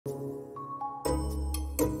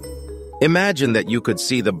Imagine that you could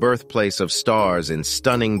see the birthplace of stars in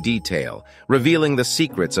stunning detail, revealing the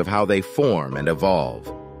secrets of how they form and evolve.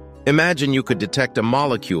 Imagine you could detect a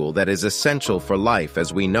molecule that is essential for life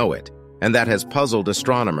as we know it, and that has puzzled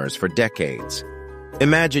astronomers for decades.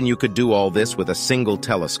 Imagine you could do all this with a single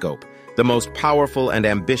telescope, the most powerful and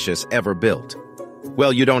ambitious ever built.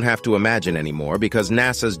 Well, you don't have to imagine anymore because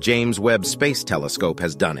NASA's James Webb Space Telescope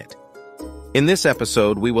has done it. In this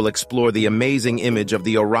episode, we will explore the amazing image of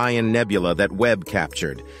the Orion Nebula that Webb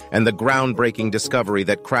captured and the groundbreaking discovery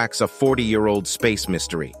that cracks a 40-year-old space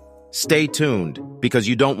mystery. Stay tuned, because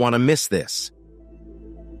you don't want to miss this.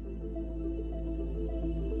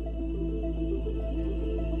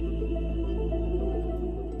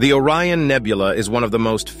 The Orion Nebula is one of the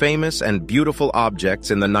most famous and beautiful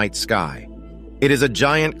objects in the night sky. It is a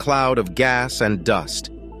giant cloud of gas and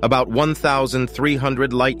dust, about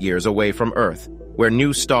 1,300 light-years away from Earth, where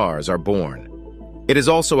new stars are born. It is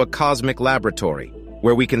also a cosmic laboratory,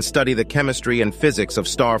 where we can study the chemistry and physics of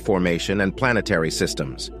star formation and planetary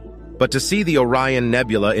systems. But to see the Orion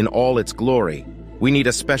Nebula in all its glory, we need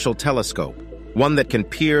a special telescope, one that can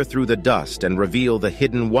peer through the dust and reveal the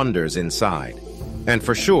hidden wonders inside. And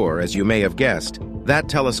for sure, as you may have guessed, that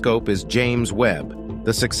telescope is James Webb,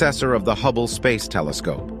 the successor of the Hubble Space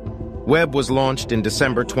Telescope. Webb was launched in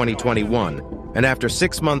December 2021, and after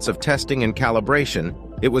 6 months of testing and calibration,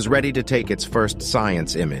 it was ready to take its first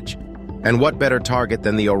science image. And what better target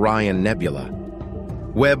than the Orion Nebula?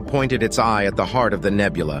 Webb pointed its eye at the heart of the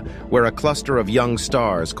nebula, where a cluster of young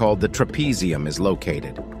stars called the trapezium is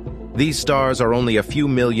located. These stars are only a few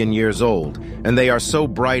million years old, and they are so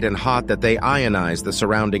bright and hot that they ionize the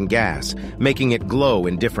surrounding gas, making it glow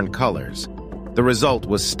in different colors. The result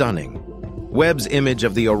was stunning. Webb's image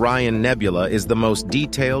of the Orion Nebula is the most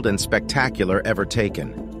detailed and spectacular ever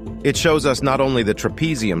taken. It shows us not only the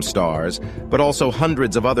trapezium stars, but also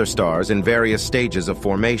hundreds of other stars in various stages of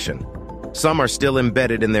formation. Some are still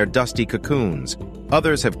embedded in their dusty cocoons.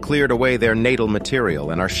 Others have cleared away their natal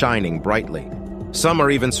material and are shining brightly. Some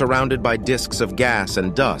are even surrounded by disks of gas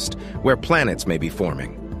and dust, where planets may be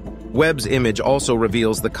forming. Webb's image also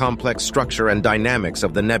reveals the complex structure and dynamics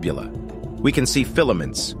of the nebula. We can see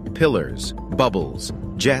filaments, pillars, bubbles,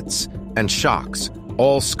 jets, and shocks,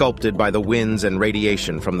 all sculpted by the winds and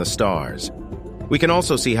radiation from the stars. We can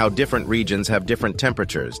also see how different regions have different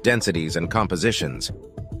temperatures, densities, and compositions.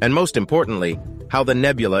 And most importantly, how the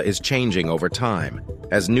nebula is changing over time,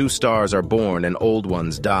 as new stars are born and old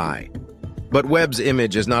ones die. But Webb's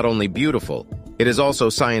image is not only beautiful, it is also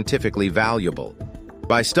scientifically valuable.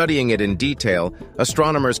 By studying it in detail,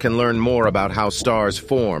 astronomers can learn more about how stars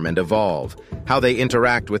form and evolve, how they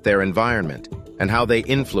interact with their environment, and how they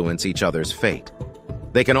influence each other's fate.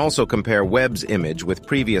 They can also compare Webb's image with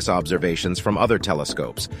previous observations from other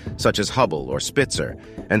telescopes, such as Hubble or Spitzer,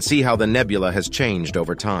 and see how the nebula has changed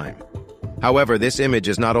over time. However, this image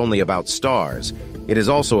is not only about stars, it is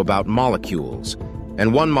also about molecules.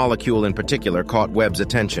 And one molecule in particular caught Webb's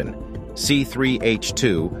attention,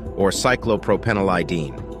 C3H2, or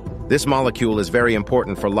cyclopropenylidene. This molecule is very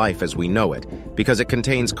important for life as we know it, because it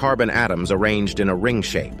contains carbon atoms arranged in a ring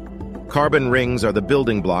shape. Carbon rings are the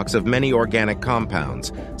building blocks of many organic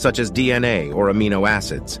compounds, such as DNA or amino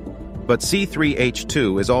acids. But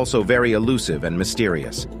C3H2 is also very elusive and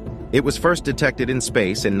mysterious. It was first detected in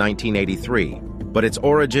space in 1983, but its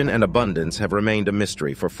origin and abundance have remained a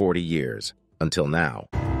mystery for 40 years. Until now.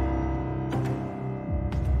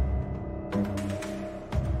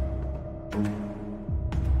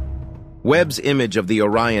 Webb's image of the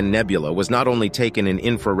Orion Nebula was not only taken in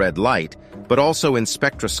infrared light, but also in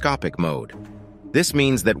spectroscopic mode. This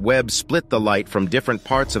means that Webb split the light from different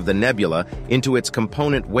parts of the nebula into its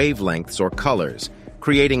component wavelengths or colors,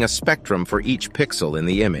 creating a spectrum for each pixel in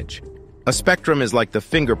the image. A spectrum is like the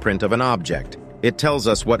fingerprint of an object. It tells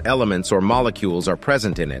us what elements or molecules are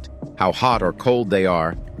present in it, how hot or cold they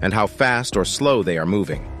are, and how fast or slow they are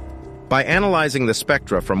moving. By analyzing the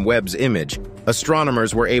spectra from Webb's image,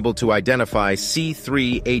 astronomers were able to identify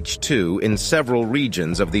C3H2 in several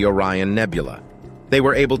regions of the Orion Nebula. They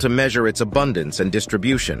were able to measure its abundance and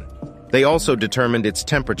distribution. They also determined its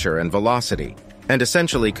temperature and velocity, and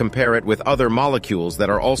essentially compare it with other molecules that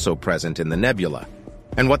are also present in the nebula.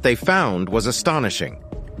 And what they found was astonishing.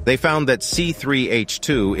 They found that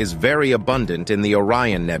C3H2 is very abundant in the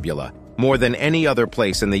Orion Nebula, more than any other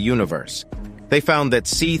place in the universe. They found that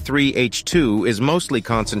C3H2 is mostly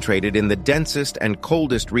concentrated in the densest and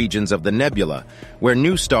coldest regions of the nebula, where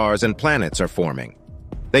new stars and planets are forming.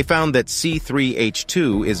 They found that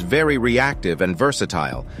C3H2 is very reactive and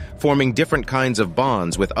versatile, forming different kinds of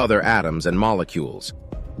bonds with other atoms and molecules.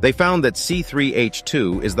 They found that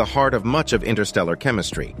C3H2 is the heart of much of interstellar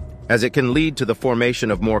chemistry, as it can lead to the formation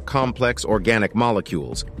of more complex organic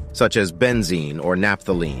molecules, such as benzene or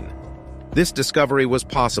naphthalene. This discovery was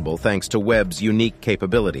possible thanks to Webb's unique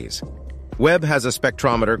capabilities. Webb has a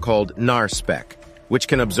spectrometer called NARSpec, which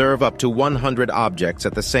can observe up to 100 objects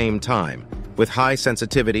at the same time, with high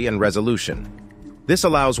sensitivity and resolution. This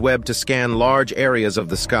allows Webb to scan large areas of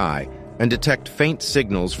the sky and detect faint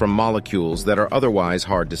signals from molecules that are otherwise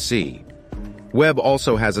hard to see. Webb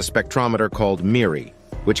also has a spectrometer called MIRI,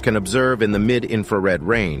 which can observe in the mid-infrared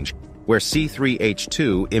range, where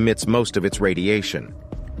C3H2 emits most of its radiation.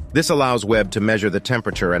 This allows Webb to measure the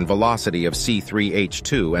temperature and velocity of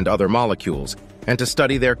C3H2 and other molecules, and to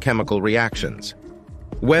study their chemical reactions.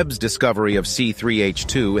 Webb's discovery of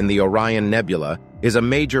C3H2 in the Orion Nebula is a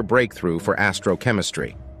major breakthrough for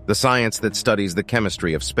astrochemistry, the science that studies the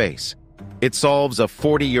chemistry of space. It solves a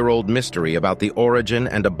 40-year-old mystery about the origin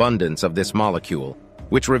and abundance of this molecule,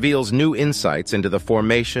 which reveals new insights into the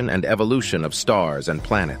formation and evolution of stars and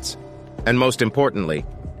planets. And most importantly,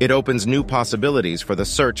 it opens new possibilities for the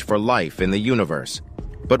search for life in the universe.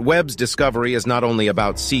 But Webb's discovery is not only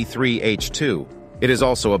about C3H2, it is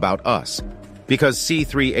also about us. Because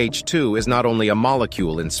C3H2 is not only a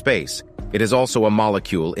molecule in space, it is also a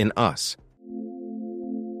molecule in us.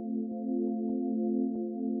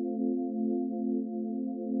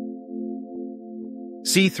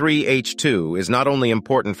 C3H2 is not only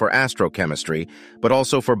important for astrochemistry, but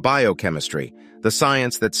also for biochemistry, the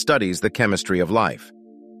science that studies the chemistry of life.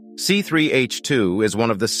 C3H2 is one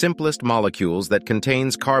of the simplest molecules that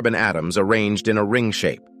contains carbon atoms arranged in a ring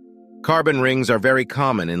shape. Carbon rings are very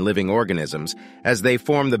common in living organisms, as they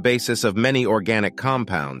form the basis of many organic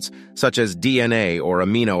compounds, such as DNA or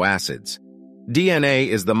amino acids. DNA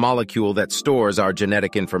is the molecule that stores our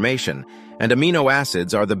genetic information, and amino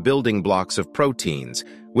acids are the building blocks of proteins,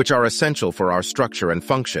 which are essential for our structure and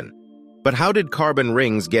function. But how did carbon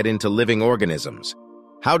rings get into living organisms?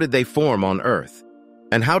 How did they form on Earth?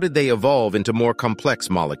 And how did they evolve into more complex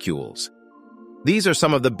molecules? These are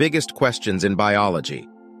some of the biggest questions in biology,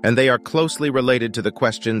 and they are closely related to the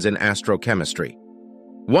questions in astrochemistry.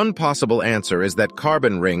 One possible answer is that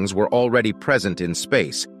carbon rings were already present in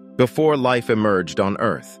space before life emerged on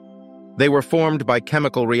Earth. They were formed by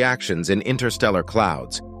chemical reactions in interstellar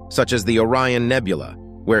clouds, such as the Orion Nebula,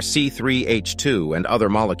 where C3H2 and other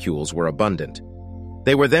molecules were abundant.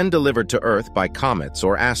 They were then delivered to Earth by comets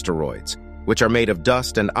or asteroids, which are made of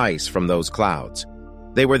dust and ice from those clouds.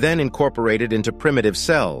 They were then incorporated into primitive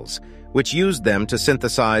cells, which used them to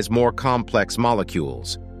synthesize more complex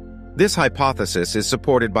molecules. This hypothesis is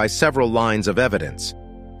supported by several lines of evidence.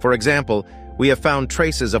 For example, we have found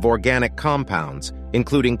traces of organic compounds,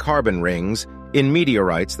 including carbon rings, in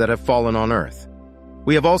meteorites that have fallen on Earth.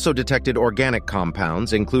 We have also detected organic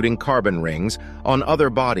compounds, including carbon rings, on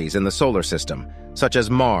other bodies in the solar system, such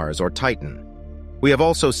as Mars or Titan. We have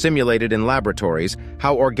also simulated in laboratories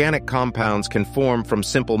how organic compounds can form from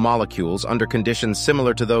simple molecules under conditions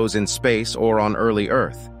similar to those in space or on early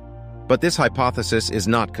Earth. But this hypothesis is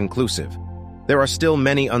not conclusive. There are still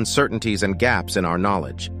many uncertainties and gaps in our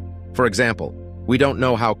knowledge. For example, we don't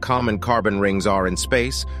know how common carbon rings are in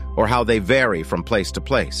space or how they vary from place to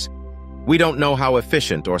place. We don't know how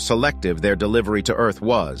efficient or selective their delivery to Earth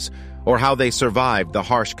was, or how they survived the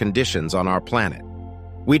harsh conditions on our planet.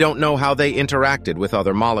 We don't know how they interacted with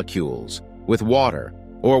other molecules, with water,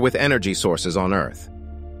 or with energy sources on Earth.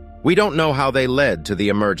 We don't know how they led to the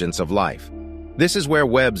emergence of life. This is where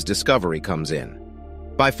Webb's discovery comes in.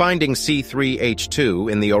 By finding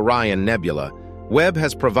C3H2 in the Orion Nebula, Webb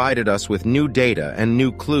has provided us with new data and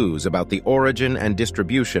new clues about the origin and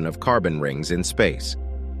distribution of carbon rings in space.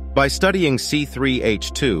 By studying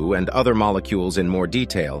C3H2 and other molecules in more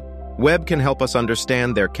detail, Webb can help us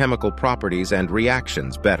understand their chemical properties and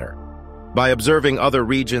reactions better. By observing other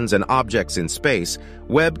regions and objects in space,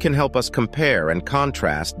 Webb can help us compare and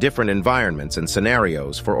contrast different environments and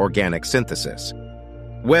scenarios for organic synthesis.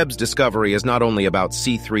 Webb's discovery is not only about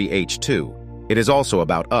C3H2, it is also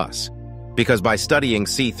about us. Because by studying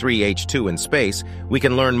C3H2 in space, we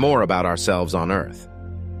can learn more about ourselves on Earth.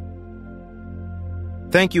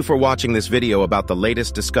 Thank you for watching this video about the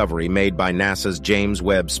latest discovery made by NASA's James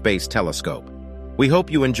Webb Space Telescope. We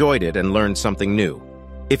hope you enjoyed it and learned something new.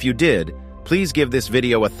 If you did, please give this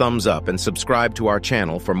video a thumbs up and subscribe to our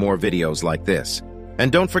channel for more videos like this.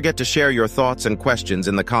 And don't forget to share your thoughts and questions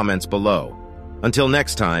in the comments below. Until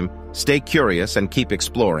next time, stay curious and keep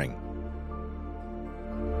exploring.